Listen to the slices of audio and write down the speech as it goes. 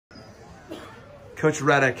Coach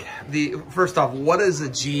Reddick, first off, what is a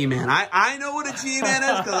G-man? I know what a G-man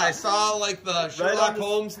is because I saw like the Sherlock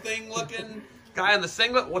Holmes thing looking guy in the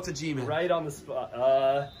singlet. What's a G-man? Right on the spot.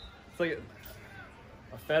 It's like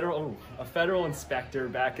a federal inspector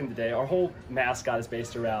back in the day. Our whole mascot is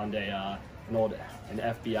based around an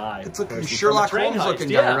FBI. It's like a Sherlock Holmes looking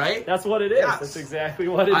guy, right? That's what it is. Yes. That's exactly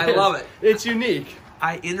what it is. I love it. It's unique.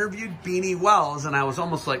 I interviewed Beanie Wells, and I was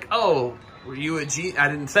almost like, oh, were you a G? I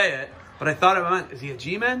didn't say it, but I thought it meant, is he a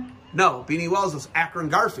G-man? No, Beanie Wells was Akron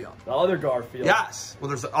Garfield. The other Garfield. Yes. Well,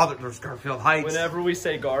 there's Garfield Heights. Whenever we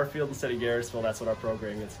say Garfield instead of Garretsville, that's what our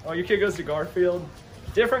program is. Oh, your kid goes to Garfield?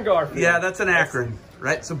 Different Garfield. Yeah, that's an Akron,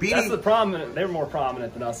 right? So Beanie. That's the prominent. They were more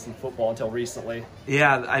prominent than us in football until recently.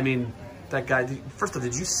 Yeah, I mean, that guy. First of all,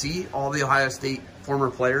 did you see all the Ohio State former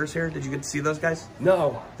players here? Did you get to see those guys?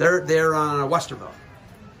 No. They're on Westerville.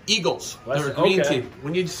 Eagles. They're a green team.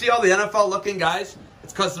 When you see all the NFL-looking guys,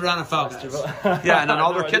 it's because they're NFL guys. Yeah, and then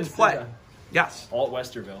all their kids play. Yes. All at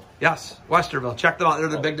Westerville. Yes, Westerville. Check them out. They're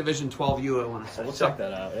the Big Division 12U, I want to say. We'll check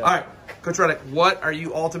that out. Yeah. All right, Coach Reddick, what are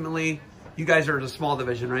you ultimately? You guys are the small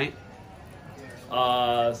division, right?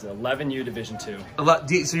 It's 11U Division 2.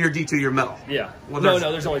 So you're D2, you're middle. Yeah. Well, no,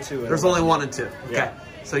 there's only 2. There's only 1 and 2. Okay. Yeah.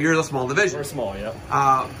 So you're the small division. We're small,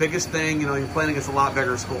 yeah. Biggest thing, you're playing against a lot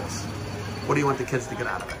bigger schools. What do you want the kids to get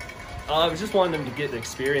out of it? We just wanted them to get the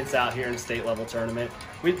experience out here in a state level tournament.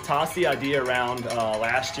 We tossed the idea around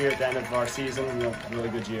last year at the end of our season, really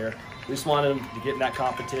good year. We just wanted them to get in that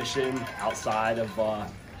competition outside of our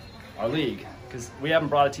league, because we haven't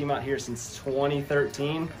brought a team out here since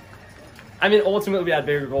 2013. I mean, ultimately we had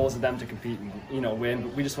bigger goals of them to compete and win,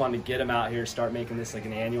 but we just wanted to get them out here, start making this like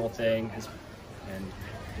an annual thing, and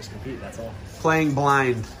just compete. That's all. Playing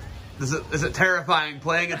blind, is it terrifying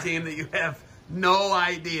playing a team that you have no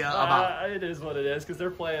idea about? It is what it is, because they're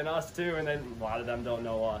playing us too, and then a lot of them don't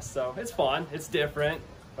know us. So it's fun. It's different.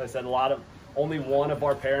 Like I said, only one of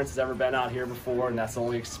our parents has ever been out here before, and that's the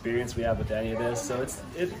only experience we have with any of this. So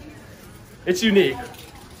it's unique,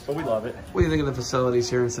 but we love it. What do you think of the facilities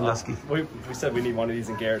here in Sandusky? We said we need one of these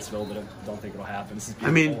in Garretsville, but I don't think it'll happen. This is beautiful.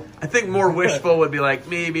 I mean, I think more wishful would be like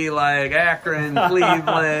maybe like Akron,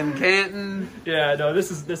 Cleveland, Canton. Yeah, no, this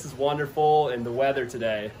is wonderful, and the weather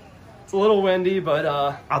today. It's a little windy, but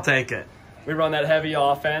I'll take it. We run that heavy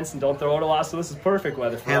offense and don't throw it a lot, so this is perfect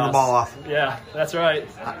weather for us. Hand the ball off. Yeah, that's right.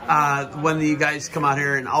 When you guys come out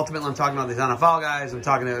here, and ultimately I'm talking about these NFL guys, I'm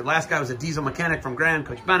talking to the last guy was a diesel mechanic from Grand,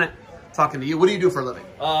 Coach Bennett, talking to you. What do you do for a living?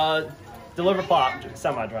 Deliver pop,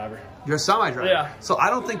 semi-driver. You're a semi-driver? Yeah. So I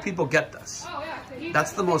don't think people get this.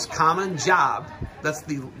 That's the most common job. That's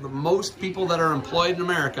the most people that are employed in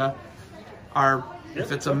America are...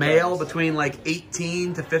 If it's a male between like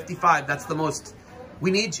 18 to 55, that's the most. We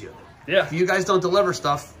need you. Yeah. If you guys don't deliver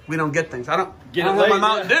stuff, we don't get things. I don't get my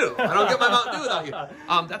Mountain Dew. I don't get my Mountain Dew without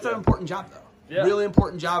you. That's an important job, though. Yeah. Really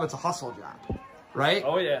important job. It's a hustle job, right?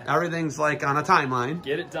 Oh yeah. Everything's like on a timeline.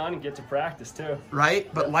 Get it done and get to practice too. Right,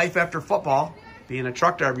 but life after football. Being a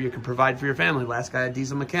truck driver, you can provide for your family. Last guy, a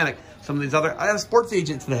diesel mechanic. Some of these other, I have a sports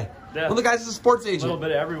agent today. Yeah. One of the guys is a sports agent. A little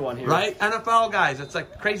bit of everyone here. Right? NFL guys. It's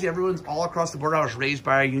like crazy. Everyone's all across the board. I was raised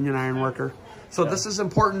by a union iron worker. So this is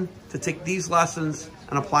important to take these lessons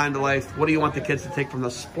and apply them to life. What do you want the kids to take from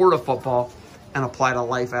the sport of football and apply to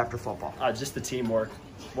life after football? Just the teamwork.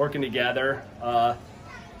 Working together.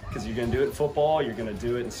 Because you're going to do it in football, you're going to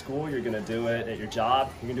do it in school, you're going to do it at your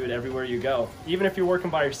job, you're going to do it everywhere you go. Even if you're working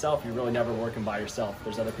by yourself, you're really never working by yourself.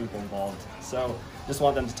 There's other people involved. So just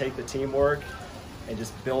want them to take the teamwork and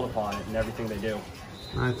just build upon it in everything they do.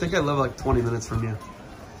 I think I live like 20 minutes from you.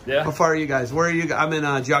 Yeah. How far are you guys? Where are you? I'm in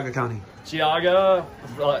Geauga County. Geauga,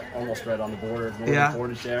 almost right on the border. Yeah.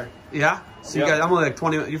 Portage there. Yeah. So you guys, I'm only like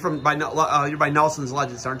 20. You're by Nelson's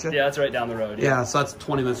Legends, aren't you? Yeah, that's right down the road. Yeah, so that's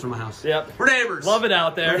 20 minutes from my house. Yep. We're neighbors. Love it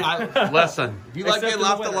out there. Listen, if you like being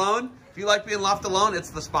left alone, it's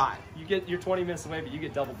the spot. You're 20 minutes away, but you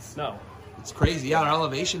get double the snow. It's crazy. Yeah, our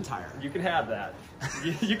elevation's higher. You can have that.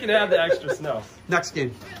 You can have the extra snow. Next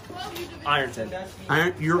game. Ironton.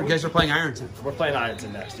 You guys are playing Ironton. We're playing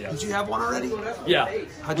Ironton next, yeah. Did you have one already? Yeah.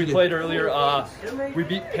 We played earlier. We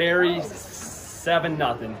beat Perry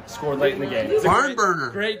 7-0. Scored late in the game. Barn burner.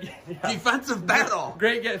 Great defensive battle.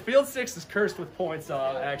 Great game. Field 6 is cursed with points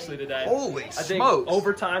actually today. Holy I think smokes.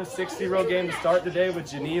 Overtime 6-0 game to start the day with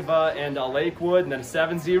Geneva and Lakewood, and then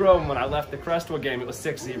 7-0. And when I left the Crestwood game, it was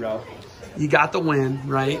 6-0. You got the win,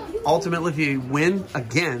 right? Ultimately, if you win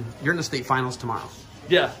again, you're in the state finals tomorrow.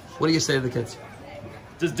 Yeah. What do you say to the kids?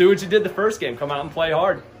 Just do what you did the first game. Come out and play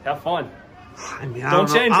hard. Have fun. I mean, I don't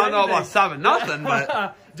know about 7-0,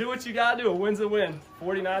 but do what you gotta do. A win's a win.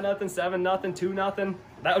 49-0, 7-0, 2-0.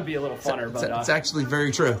 That would be a little funner, but it's actually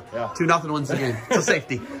very true. Yeah. 2-0 wins the game. It's a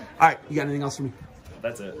safety. All right, you got anything else for me?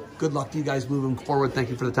 That's it. Good luck to you guys moving forward. Thank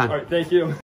you for the time. All right, thank you.